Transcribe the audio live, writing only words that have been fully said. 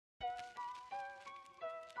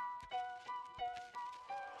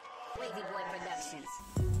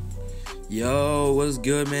Yo, what's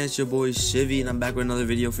good, man? It's your boy Shivy, and I'm back with another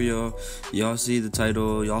video for y'all. Y'all see the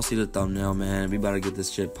title, y'all see the thumbnail, man. We about to get this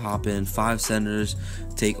shit popping. 5 centers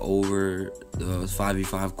take over the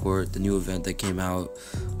 5v5 court, the new event that came out.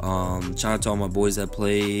 Shout out to all my boys that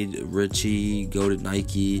played: Richie, Goated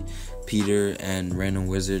Nike, Peter, and Random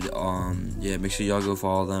Wizard. Yeah, make sure y'all go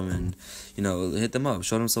follow them and, you know, hit them up,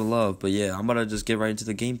 show them some love. But yeah, I'm about to just get right into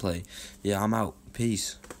the gameplay. Yeah, I'm out.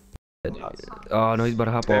 Peace. Oh no, he's about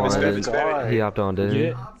to hop on. He hopped on, didn't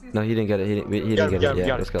he? No, he didn't get it. He didn't get it.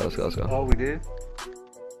 Yeah, let's go. Oh, we did?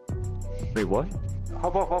 Wait, what?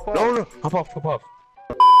 Hop off. No, hop off.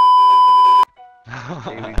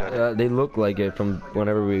 They look like it from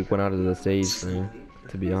whenever we went out of the stage thing,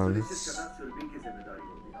 to be honest.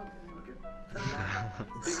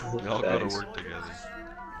 We all go to work together.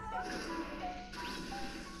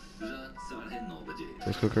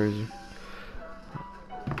 Let's go crazy.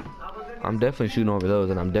 I'm definitely shooting over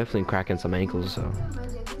those, and I'm definitely cracking some ankles. So,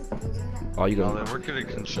 oh, you gonna? Oh, they work at a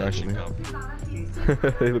construction company.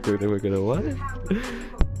 They look like they work at a what?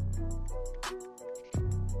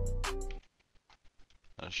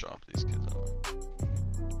 Let's drop these kids off.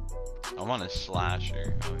 I want a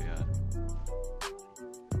slasher. Oh yeah.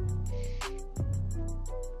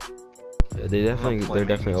 Yeah, they're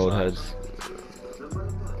definitely old heads.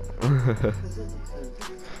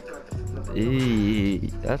 Eee,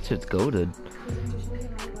 that shit's goated.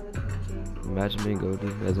 Imagine being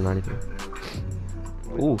goated as a 93.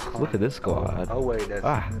 Ooh, look at this squad. Oh wait, that's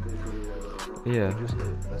yeah.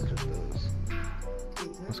 That's just those.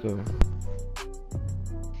 Let's go.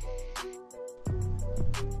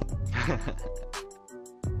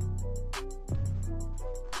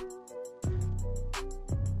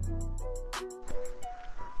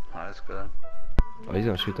 That's good. Oh, he's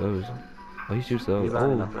gonna shoot those. Oh, he shoots those.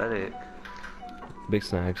 Oh, big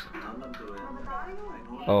snacks.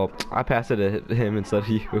 Oh, I passed it to him instead of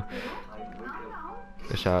you.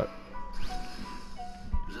 Good shot.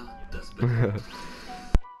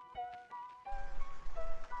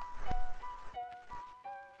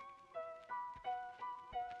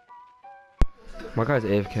 My guy's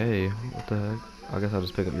AFK. What the heck? I guess I'll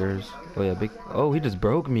just pick up yours. Oh yeah, big. Oh, he just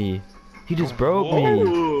broke me. He just broke me.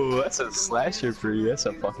 Ooh, that's a slasher for you. That's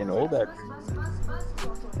a fucking old act.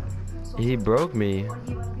 He broke me.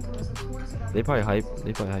 They probably hype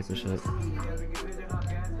and shit.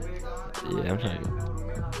 Yeah, I'm trying to.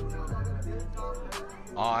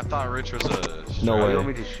 Oh, I thought Rich was a. No way. You want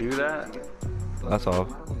me to shoot that? That's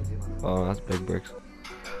off. Oh, that's big bricks.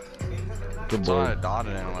 Good I saw boy. it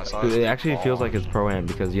dotted in him. I saw Dude, it actually feels like it's pro-am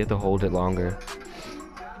because you have to hold it longer.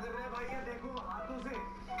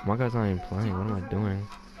 My guy's not even playing. What am I doing?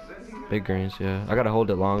 Big greens, yeah. I gotta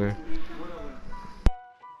hold it longer.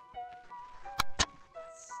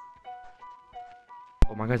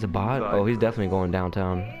 Oh, my guy's a bot? Oh, he's definitely going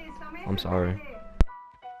downtown. I'm sorry.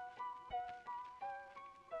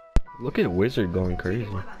 Look at Wizard going crazy.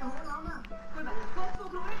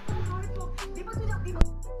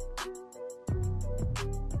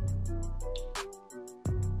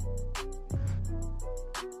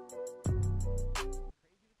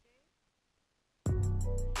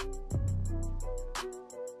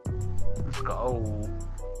 Let's go.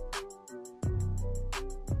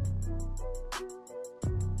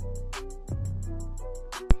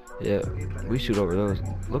 Yeah, we shoot over those.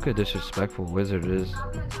 Look at disrespectful Wizard is.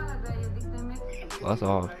 Oh, that's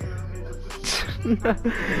off.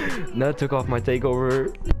 Nut took off my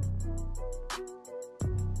takeover.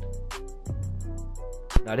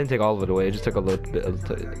 No, I didn't take all of it away. It just took a little bit. It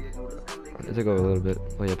took over a little bit.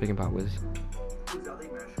 Oh yeah, pick and pop Wiz.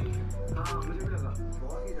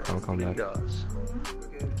 I'll come back.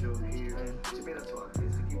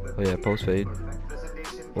 Oh yeah, post fade.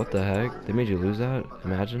 What the heck? They made you lose that?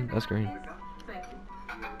 Imagine. That's green.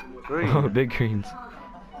 Oh, big greens.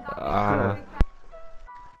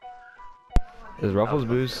 Does Ruffles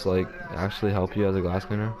boost like actually help you as a glass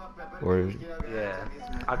cleaner? Or Yeah.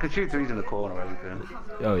 I could shoot threes in the corner or everything.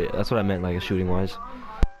 oh yeah, that's what I meant, like shooting wise.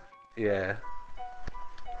 Yeah.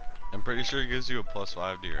 I'm pretty sure it gives you a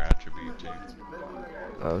 +5 to your attribute too.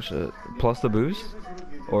 Oh shit. Plus the boost?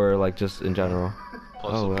 Or like just in general?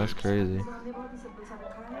 Plus Oh, the that's boost. crazy.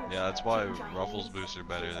 Yeah, that's why Ruffles boosts are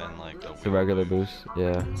better than like The regular boost,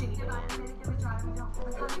 yeah.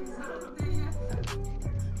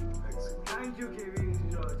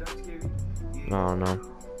 No.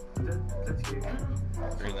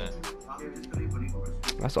 Green that.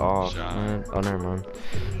 That's off, man. Oh, never mind.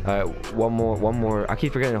 Alright, one more. I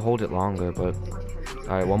keep forgetting to hold it longer, but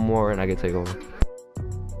alright, one more and I get take over.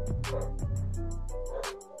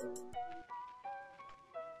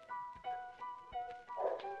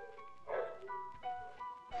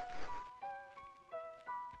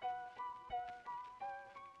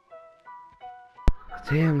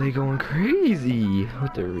 Damn, they going crazy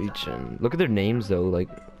with their reaching. Look at their names though, like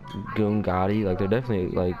Goon Gotti. Like they're definitely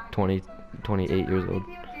like 20, 28 years old.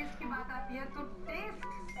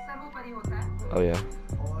 Oh yeah.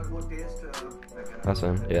 That's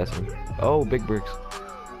him. Yeah, that's him. Oh, big bricks.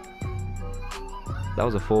 That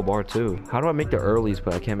was a full bar too. How do I make the earlies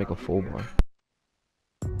but I can't make a full bar?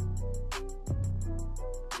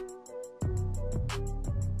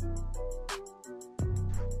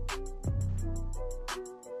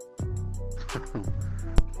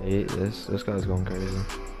 Hey, this guy's going crazy.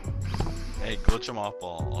 Hey, glitch him off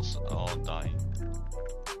ball. I'll die.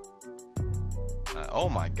 Oh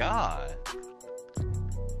my god.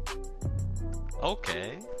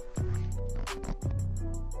 Okay.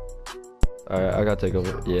 Alright, I gotta take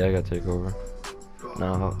over. Yeah, I gotta take over.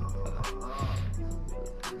 No.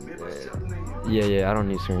 Yeah, I don't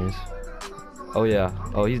need screens. Oh yeah.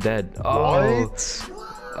 Oh, he's dead. Oh. What?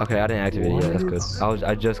 Okay, I didn't activate it. Yeah, that's good.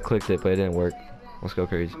 I just clicked it, but it didn't work. Let's go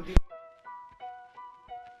crazy.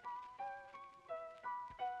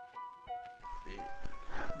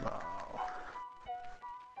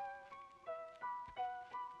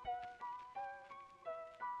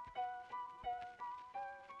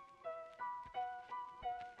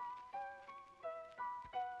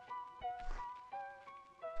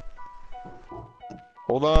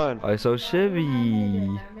 Hold on. Alright, so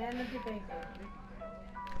Chevy.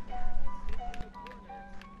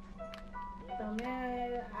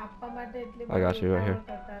 I got you right here.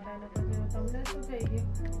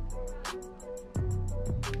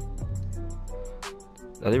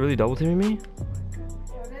 Are they really double teaming me?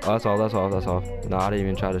 Oh, that's all. Nah, I didn't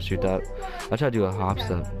even try to shoot that. I tried to do a hop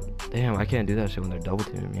step. Damn, I can't do that shit when they're double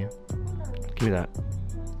teaming me. Give me that.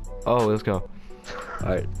 Oh, let's go.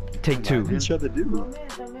 Alright, take two. What you trying to do?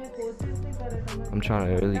 I'm trying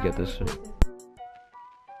to really get this shit.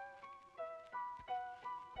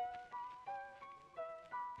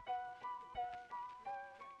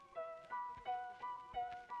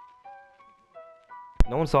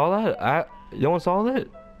 No one saw that? No one saw that?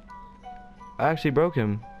 I actually broke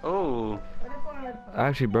him. Oh. I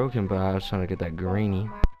actually broke him, but I was trying to get that greeny.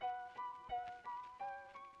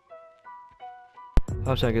 I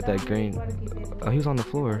was trying to get that green. Oh, he was on the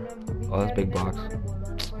floor. Oh, that's big box.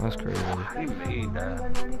 That's crazy. He made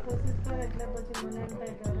that.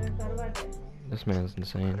 This man's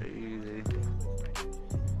insane. Crazy.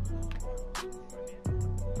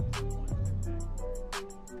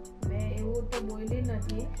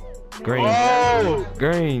 Green. Oh!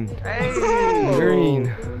 Green. Hey!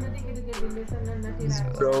 Green.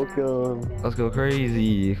 Broke him. Let's go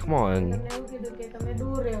crazy. Come on.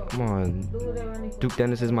 Come on. Duke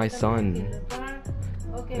Dennis is my son.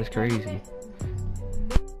 That's crazy.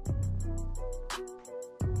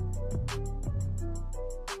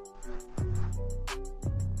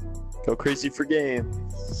 Go crazy for game.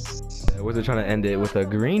 I wasn't trying to end it with a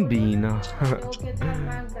green bean.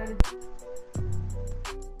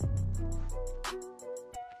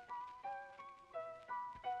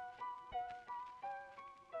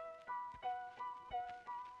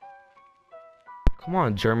 Come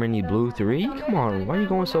on, Germany blue 3. Come on, why are you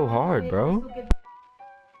going so hard, bro?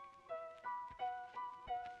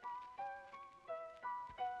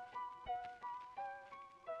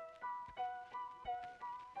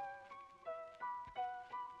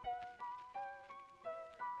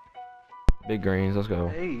 Big greens, let's go.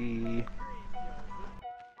 Hey.